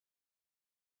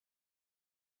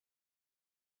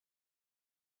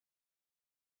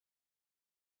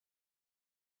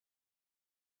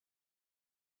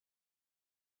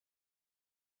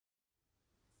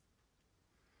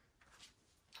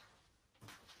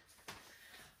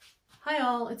Hi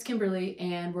all, it's Kimberly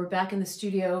and we're back in the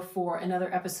studio for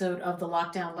another episode of the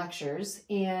Lockdown Lectures.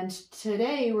 And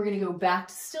today we're going to go back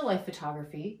to still life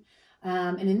photography.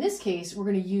 And in this case, we're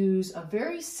going to use a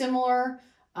very similar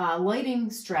lighting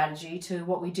strategy to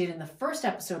what we did in the first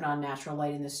episode on natural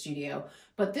light in the studio.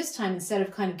 But this time, instead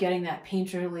of kind of getting that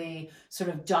painterly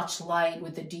sort of Dutch light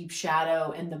with the deep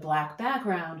shadow and the black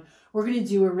background, we're going to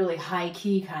do a really high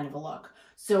key kind of a look.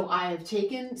 So I have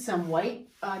taken some white,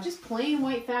 just plain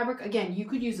white fabric. Again, you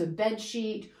could use a bed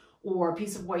sheet or a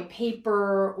piece of white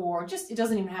paper, or just, it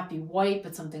doesn't even have to be white,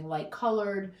 but something light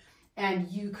colored. And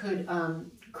you could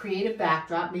create a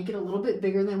backdrop, make it a little bit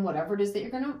bigger than whatever it is that you're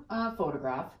going to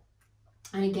photograph.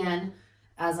 And again,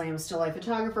 as I am a still life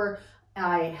photographer,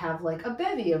 I have like a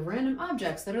bevy of random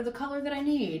objects that are the color that I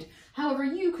need. However,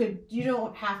 you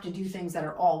don't have to do things that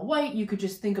are all white. You could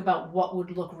just think about what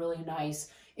would look really nice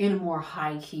in a more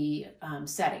high key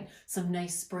setting. Some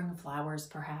nice spring flowers,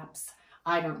 perhaps.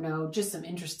 I don't know, just some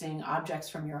interesting objects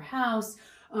from your house.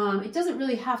 It doesn't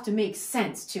really have to make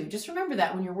sense too. Just remember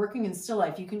that when you're working in still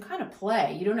life, you can kind of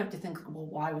play. You don't have to think, well,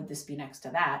 why would this be next to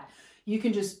that? You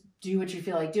can just do what you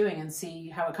feel like doing and see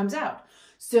how it comes out.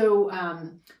 So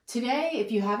today,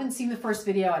 if you haven't seen the first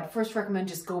video, I'd first recommend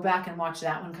just go back and watch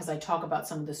that one because I talk about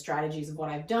some of the strategies of what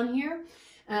I've done here.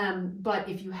 But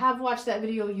if you have watched that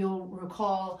video, you'll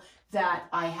recall that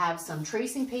I have some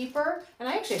tracing paper, and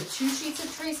I actually have 2 sheets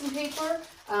of tracing paper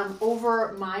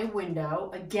over my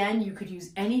window. Again, you could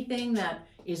use anything that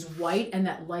is white and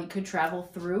that light could travel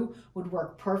through, would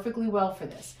work perfectly well for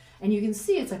this. And you can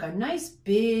see it's like a nice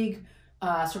big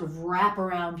sort of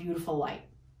wraparound beautiful light.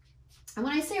 And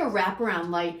when I say a wraparound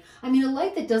light, I mean a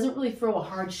light that doesn't really throw a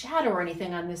hard shadow or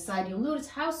anything on this side. You'll notice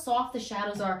how soft the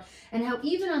shadows are and how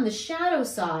even on the shadow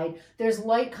side, there's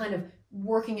light kind of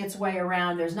working its way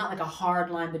around. There's not like a hard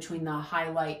line between the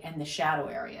highlight and the shadow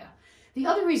area. The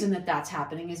other reason that that's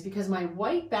happening is because my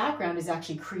white background is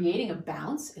actually creating a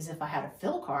bounce, as if I had a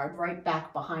fill card right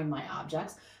back behind my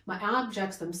objects. My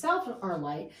objects themselves are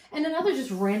light. And another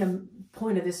just random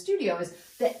point of this studio is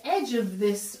the edge of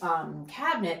this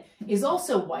cabinet is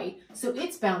also white, so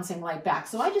it's bouncing light back.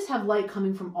 So I just have light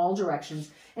coming from all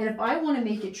directions. And if I want to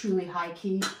make it truly high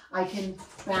key, I can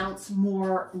bounce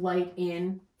more light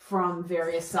in from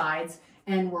various sides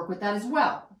and work with that as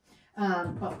well.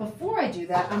 But before I do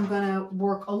that, I'm going to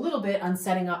work a little bit on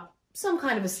setting up some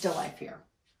kind of a still life here.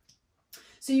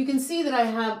 So you can see that I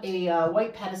have a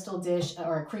white pedestal dish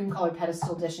or a cream colored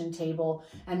pedestal dish and table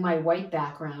and my white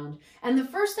background. And the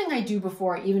first thing I do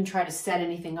before I even try to set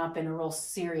anything up in a real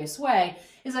serious way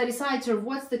is I decide sort of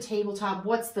what's the tabletop,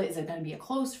 is it going to be a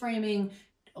close framing,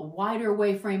 a wider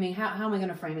away framing, how am I going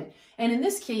to frame it? And in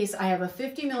this case, I have a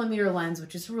 50mm lens,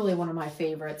 which is really one of my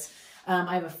favorites.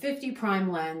 I have a 50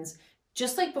 prime lens.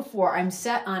 Just like before, I'm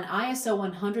set on ISO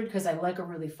 100 because I like a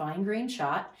really fine grain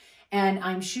shot. And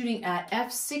I'm shooting at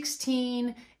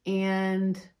f/16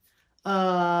 and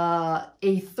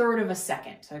a third of a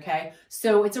second, okay?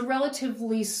 So it's a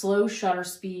relatively slow shutter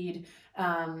speed,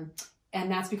 and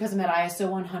that's because I'm at ISO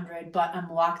 100, but I'm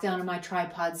locked down on my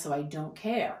tripod, so I don't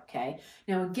care, okay?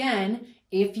 Now again,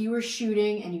 if you were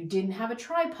shooting and you didn't have a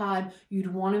tripod,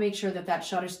 you'd want to make sure that that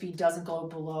shutter speed doesn't go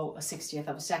below a 60th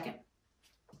of a second.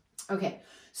 Okay,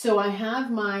 so I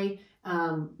have my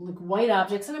like white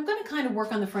objects, and I'm going to kind of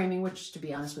work on the framing, which to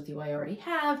be honest with you, I already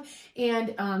have.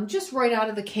 And just right out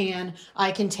of the can,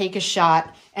 I can take a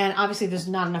shot. And obviously there's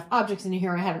not enough objects in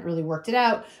here. I haven't really worked it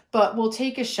out, but we'll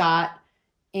take a shot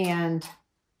and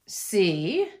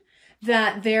see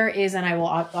that there is, and I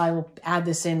will add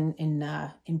this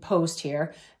in post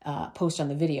here, post on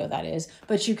the video that is,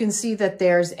 but you can see that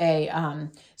there's a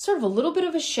sort of a little bit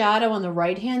of a shadow on the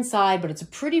right hand side, but it's a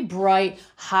pretty bright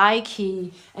high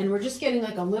key, and we're just getting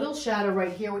like a little shadow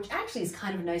right here, which actually is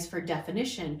kind of nice for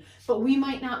definition, but we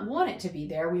might not want it to be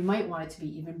there. We might want it to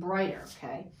be even brighter,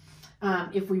 okay?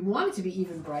 If we want it to be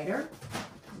even brighter,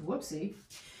 whoopsie,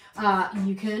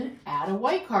 you can add a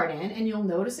white card in, and you'll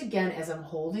notice again as I'm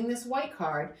holding this white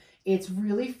card, it's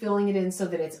really filling it in so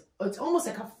that it's almost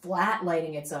like a flat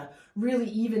lighting. It's a really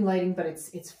even lighting, but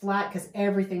it's flat because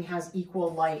everything has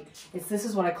equal light. This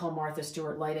is what I call Martha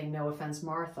Stewart lighting. No offense,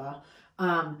 Martha.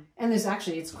 And this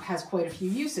actually has quite a few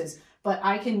uses. But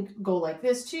I can go like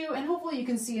this too, and hopefully you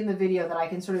can see in the video that I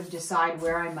can sort of decide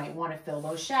where I might want to fill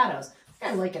those shadows.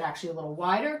 I like it actually a little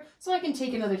wider, so I can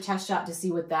take another test shot to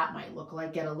see what that might look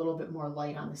like, get a little bit more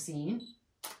light on the scene.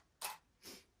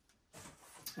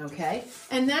 Okay,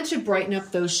 and that should brighten up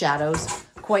those shadows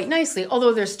quite nicely,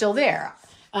 although they're still there.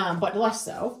 but less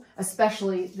so,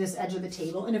 especially this edge of the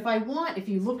table. And if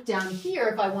you look down here,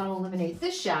 if I want to eliminate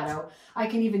this shadow, I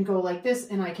can even go like this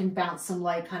and I can bounce some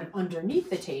light kind of underneath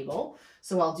the table.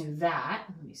 So I'll do that.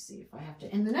 Let me see if I have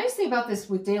to. And the nice thing about this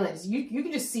with daylight is you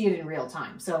can just see it in real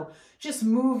time. So just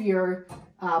move your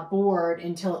board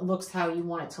until it looks how you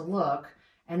want it to look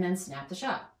and then snap the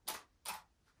shot.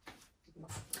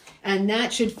 And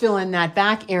that should fill in that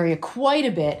back area quite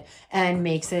a bit and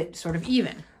makes it sort of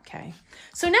even, okay?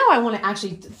 So now I want to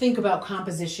actually think about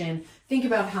composition, think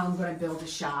about how I'm going to build a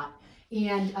shot.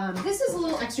 And this is a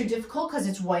little extra difficult because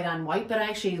it's white on white, but I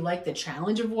actually like the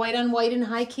challenge of white on white in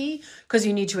high key because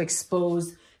you need to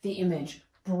expose the image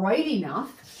bright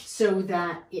enough so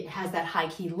that it has that high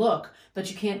key look, but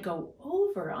you can't go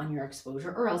over on your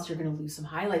exposure or else you're going to lose some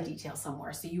highlight detail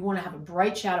somewhere. So you want to have a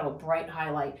bright shadow, a bright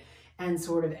highlight, and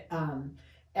sort of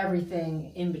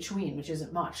everything in between, which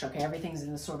isn't much, okay? Everything's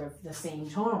in the sort of the same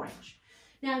tonal range.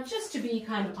 Now, just to be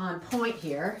kind of on point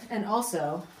here, and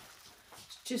also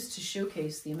just to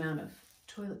showcase the amount of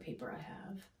toilet paper I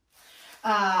have,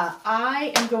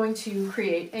 I am going to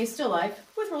create a still life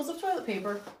with rolls of toilet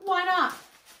paper. Why not?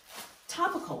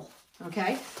 Topical,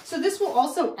 okay? So this will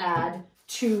also add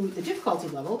to the difficulty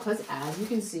level because as you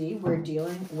can see, we're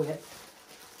dealing with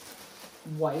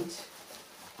white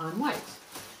on white.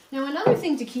 Now, another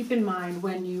thing to keep in mind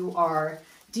when you are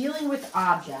dealing with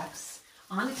objects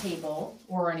on a table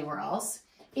or anywhere else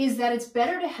is that it's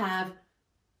better to have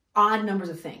odd numbers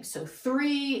of things. So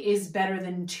 3 is better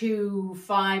than 2,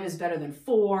 5 is better than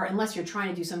 4, unless you're trying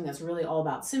to do something that's really all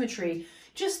about symmetry.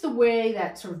 Just the way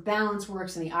that sort of balance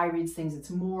works and the eye reads things,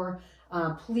 it's more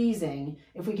pleasing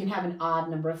if we can have an odd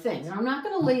number of things. And I'm not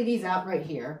going to lay these out right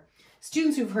here.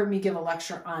 Students who've heard me give a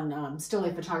lecture on still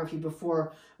life photography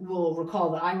before will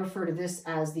recall that I refer to this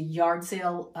as the yard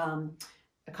sale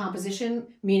composition,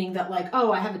 meaning that like,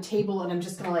 oh, I have a table and I'm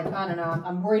just gonna like, I don't know,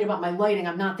 I'm worried about my lighting.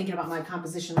 I'm not thinking about my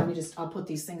composition. I'll put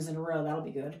these things in a row. That'll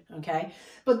be good. Okay.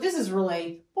 But this is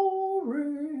really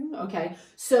boring. Okay.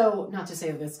 So not to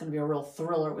say that it's going to be a real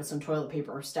thriller with some toilet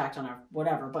paper stacked on a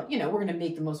whatever, but you know, we're going to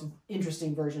make the most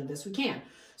interesting version of this we can.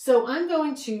 So I'm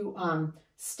going to,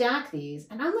 stack these,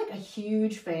 and I'm like a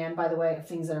huge fan, by the way, of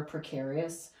things that are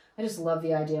precarious. I just love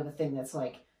the idea of a thing that's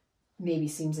like, maybe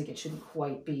seems like it shouldn't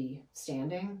quite be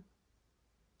standing.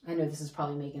 I know this is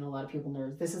probably making a lot of people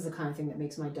nervous. This is the kind of thing that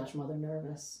makes my Dutch mother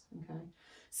nervous, okay?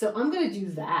 So I'm gonna do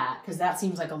that, because that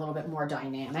seems like a little bit more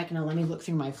dynamic. Now let me look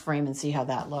through my frame and see how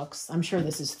that looks. I'm sure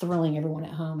this is thrilling everyone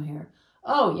at home here.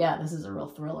 Oh yeah, this is a real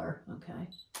thriller, okay?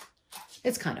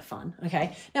 It's kind of fun,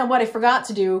 okay? Now, what I forgot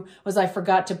to do was I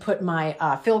forgot to put my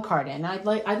fill card in. I'd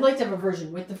like to have a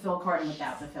version with the fill card and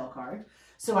without the fill card.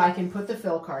 So I can put the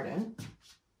fill card in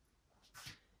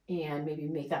and maybe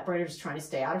make that brighter, just trying to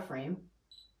stay out of frame.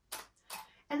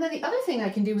 And then the other thing I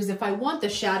can do is if I want the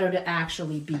shadow to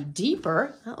actually be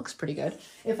deeper, that looks pretty good.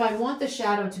 If I want the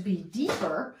shadow to be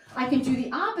deeper, I can do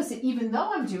the opposite, even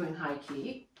though I'm doing high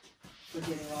key. We're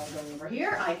getting all the way over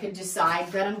here. I could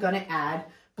decide that I'm gonna add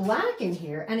black in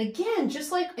here. And again,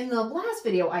 just like in the last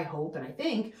video, I hope and I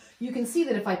think, you can see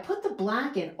that if I put the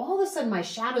black in, all of a sudden my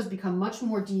shadows become much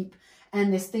more deep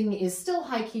and this thing is still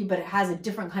high key, but it has a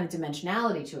different kind of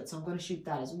dimensionality to it. So I'm going to shoot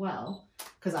that as well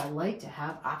because I like to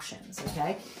have options,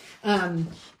 okay?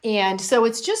 And so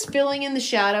it's just filling in the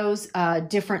shadows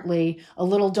differently, a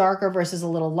little darker versus a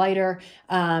little lighter.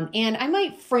 And I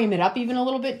might frame it up even a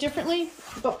little bit differently.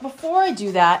 But before I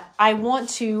do that, I want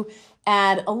to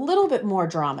add a little bit more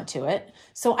drama to it.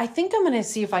 So I think I'm going to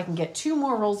see if I can get 2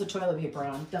 more rolls of toilet paper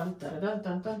on. Dun, dun, dun,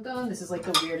 dun, dun, dun. This is like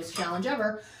the weirdest challenge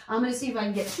ever. I'm going to see if I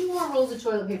can get 2 more rolls of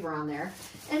toilet paper on there.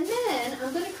 And then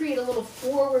I'm going to create a little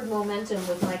forward momentum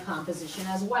with my composition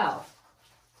as well.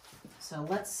 So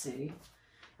let's see.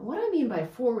 And what I mean by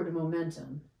forward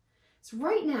momentum is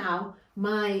right now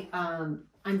my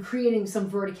I'm creating some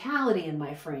verticality in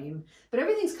my frame, but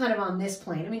everything's kind of on this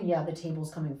plane. I mean, yeah, the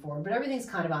table's coming forward, but everything's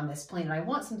kind of on this plane, and I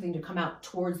want something to come out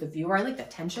towards the viewer. I like the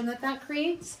tension that that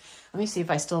creates. Let me see if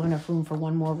I still have enough room for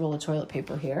 1 more roll of toilet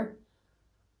paper here.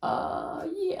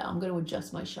 Yeah, I'm going to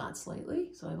adjust my shot slightly,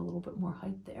 so I have a little bit more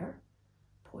height there.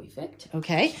 Perfect.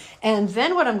 Okay, and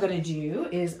then what I'm going to do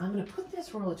is I'm going to put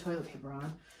this roll of toilet paper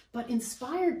on, but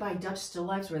inspired by Dutch still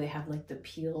lifes where they have like the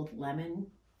peeled lemon.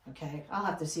 Okay, I'll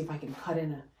have to see if I can cut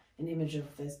in an image of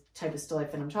this type of still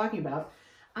life that I'm talking about.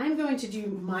 I'm going to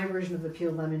do my version of the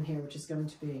peeled lemon here, which is going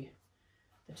to be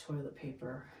the toilet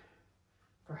paper,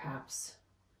 perhaps.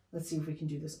 Let's see if we can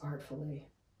do this artfully.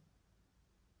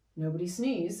 Nobody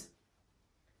sneeze.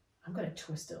 I'm going to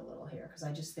twist it a little here because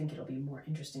I just think it'll be more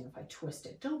interesting if I twist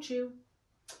it, don't you?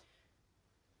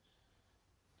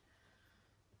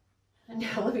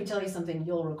 Now, let me tell you something.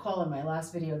 You'll recall in my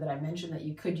last video that I mentioned that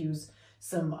you could use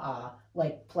some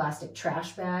like plastic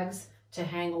trash bags to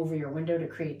hang over your window to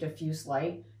create diffuse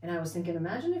light. And I was thinking,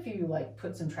 imagine if you like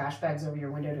put some trash bags over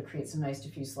your window to create some nice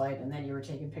diffuse light, and then you were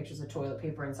taking pictures of toilet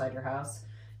paper inside your house.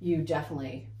 You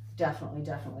definitely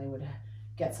would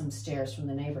get some stares from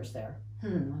the neighbors there.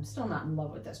 I'm still not in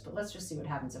love with this, but let's just see what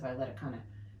happens if I let it kind of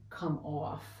come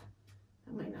off.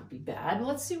 That might not be bad.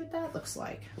 Let's see what that looks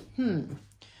like.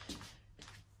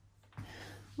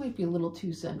 Might be a little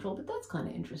too central, but that's kind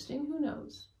of interesting. Who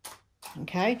knows?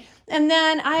 Okay. And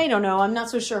then, I don't know, I'm not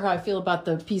so sure how I feel about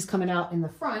the piece coming out in the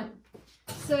front.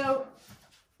 So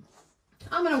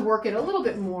I'm going to work it a little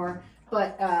bit more,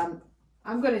 but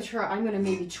I'm going to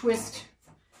maybe twist,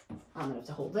 I'm going to have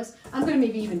to hold this. I'm going to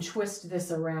maybe even twist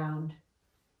this around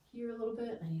here a little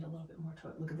bit. I need a little bit more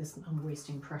toilet. Look at this. I'm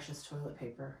wasting precious toilet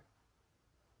paper.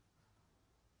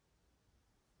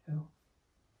 Oh,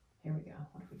 here we go.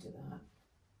 What if we did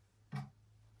that?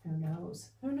 Who knows?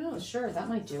 Who knows? Sure, that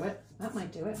might do it. That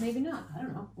might do it. Maybe not. I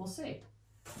don't know. We'll see.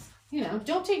 You know,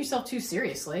 don't take yourself too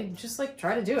seriously. Just like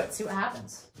try to do it. See what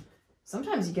happens.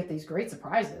 Sometimes you get these great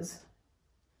surprises.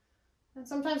 And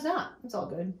sometimes not. It's all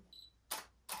good.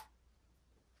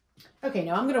 Okay,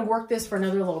 now I'm going to work this for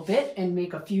another little bit and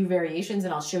make a few variations,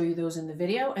 and I'll show you those in the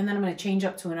video. And then I'm going to change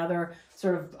up to another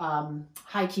sort of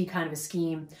high key kind of a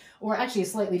scheme, or actually a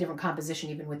slightly different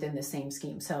composition even within the same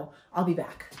scheme. So I'll be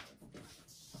back.